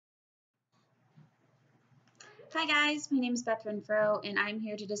Hi guys, my name is Beth Renfrow, and I'm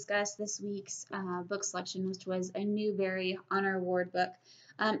here to discuss this week's book selection, which was a Newbery Honor Award book.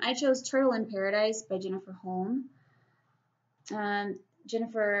 I chose Turtle in Paradise by Jennifer Holm.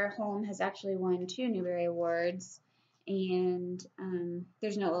 Jennifer Holm has actually won 2 Newbery Awards, and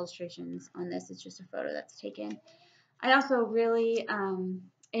there's no illustrations on this, it's just a photo that's taken. I also really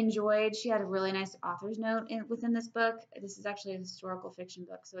enjoyed, she had a really nice author's note within this book. This is actually a historical fiction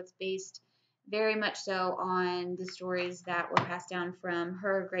book, so it's based very much so on the stories that were passed down from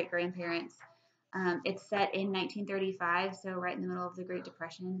her great-grandparents. It's set in 1935, so right in the middle of the Great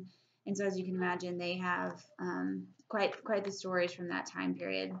Depression. And so as you can imagine, they have quite the stories from that time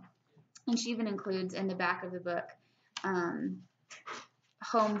period. And she even includes in the back of the book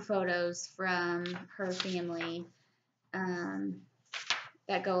home photos from her family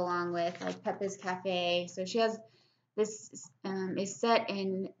that go along with like Peppa's Cafe. So she has this is set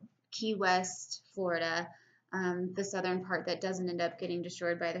in Key West, Florida, the southern part that doesn't end up getting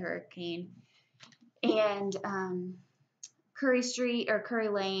destroyed by the hurricane. And Curry Street or Curry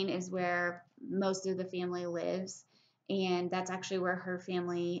Lane is where most of the family lives. And that's actually where her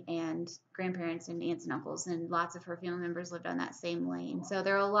family and grandparents and aunts and uncles and lots of her family members lived on that same lane. So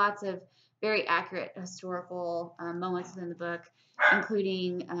there are lots of very accurate historical moments within the book,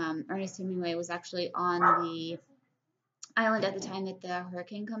 including Ernest Hemingway was actually on the island at the time that the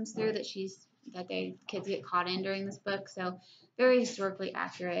hurricane comes through that the kids get caught in during this book. So very historically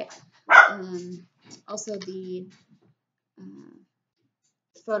accurate. Also the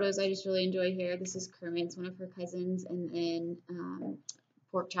photos I just really enjoy here. This is Kermit's one of her cousins, and then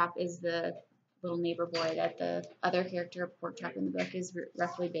Pork Chop is the little neighbor boy that the other character Pork Chop in the book is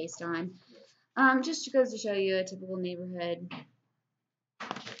roughly based on. Just goes to show you a typical neighborhood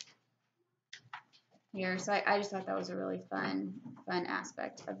here. So I just thought that was a really fun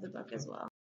aspect of the book as well.